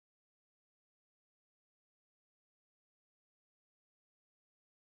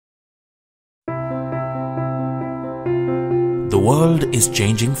world is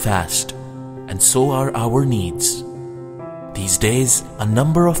changing fast, and so are our needs. These days, a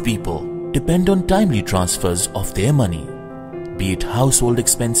number of people depend on timely transfers of their money, be it household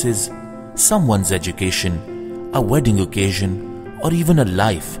expenses, someone's education, a wedding occasion, or even a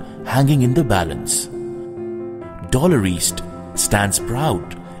life hanging in the balance. Dollar East stands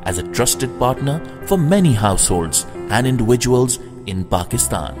proud as a trusted partner for many households and individuals in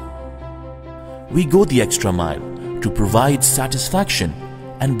Pakistan. We go the extra mile to provide satisfaction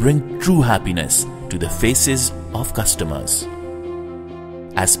and bring true happiness to the faces of customers.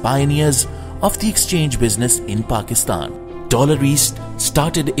 As pioneers of the exchange business in Pakistan, Dollar East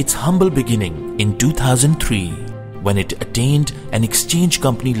started its humble beginning in 2003 when it attained an exchange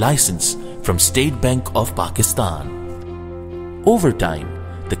company license from State Bank of Pakistan. Over time,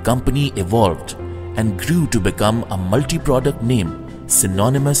 the company evolved and grew to become a multi-product name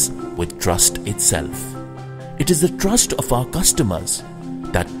synonymous with trust itself. It is the trust of our customers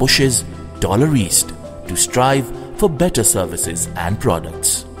that pushes Dollar East to strive for better services and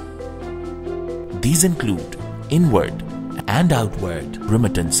products. These include inward and outward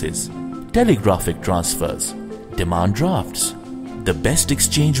remittances, telegraphic transfers, demand drafts, the best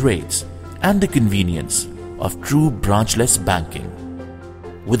exchange rates, and the convenience of true branchless banking.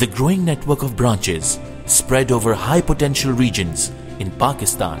 With a growing network of branches spread over high-potential regions in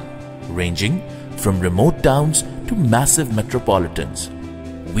Pakistan, ranging from remote towns to massive metropolitans,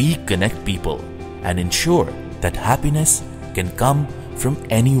 we connect people and ensure that happiness can come from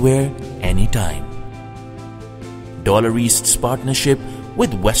anywhere, anytime. Dollar East's partnership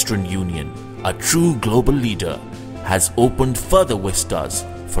with Western Union, a true global leader, has opened further vistas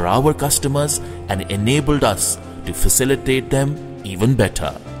for our customers and enabled us to facilitate them even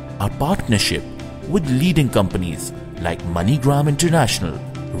better. Our partnership with leading companies like MoneyGram International,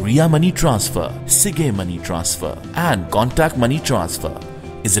 Ria Money Transfer, Sige Money Transfer, and Contact Money Transfer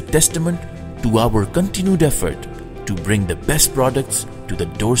is a testament to our continued effort to bring the best products to the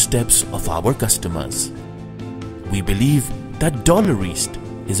doorsteps of our customers. We believe that Dollar East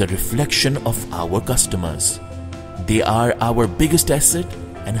is a reflection of our customers. They are our biggest asset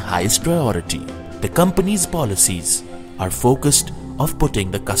and highest priority. The company's policies are focused on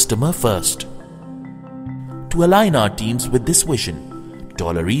putting the customer first. To align our teams with this vision,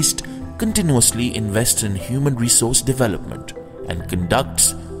 Dollar East continuously invests in human resource development and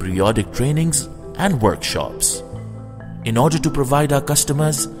conducts periodic trainings and workshops. In order to provide our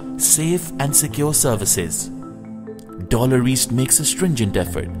customers safe and secure services, Dollar East makes a stringent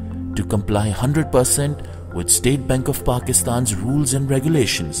effort to comply 100% with State Bank of Pakistan's rules and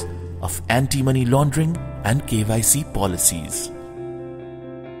regulations of anti-money laundering and KYC policies.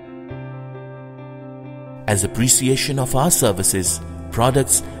 As appreciation of our services,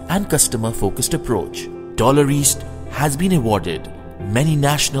 products and customer-focused approach, Dollar East has been awarded many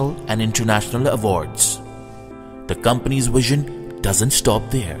national and international awards. The company's vision doesn't stop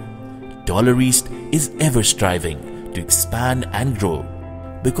there. Dollar East is ever striving to expand and grow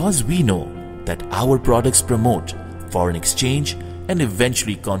because we know that our products promote foreign exchange and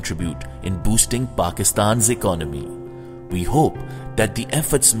eventually contribute in boosting Pakistan's economy. We hope that the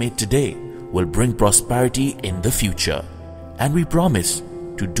efforts made today will bring prosperity in the future, and we promise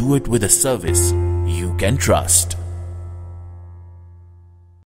to do it with a service you can trust.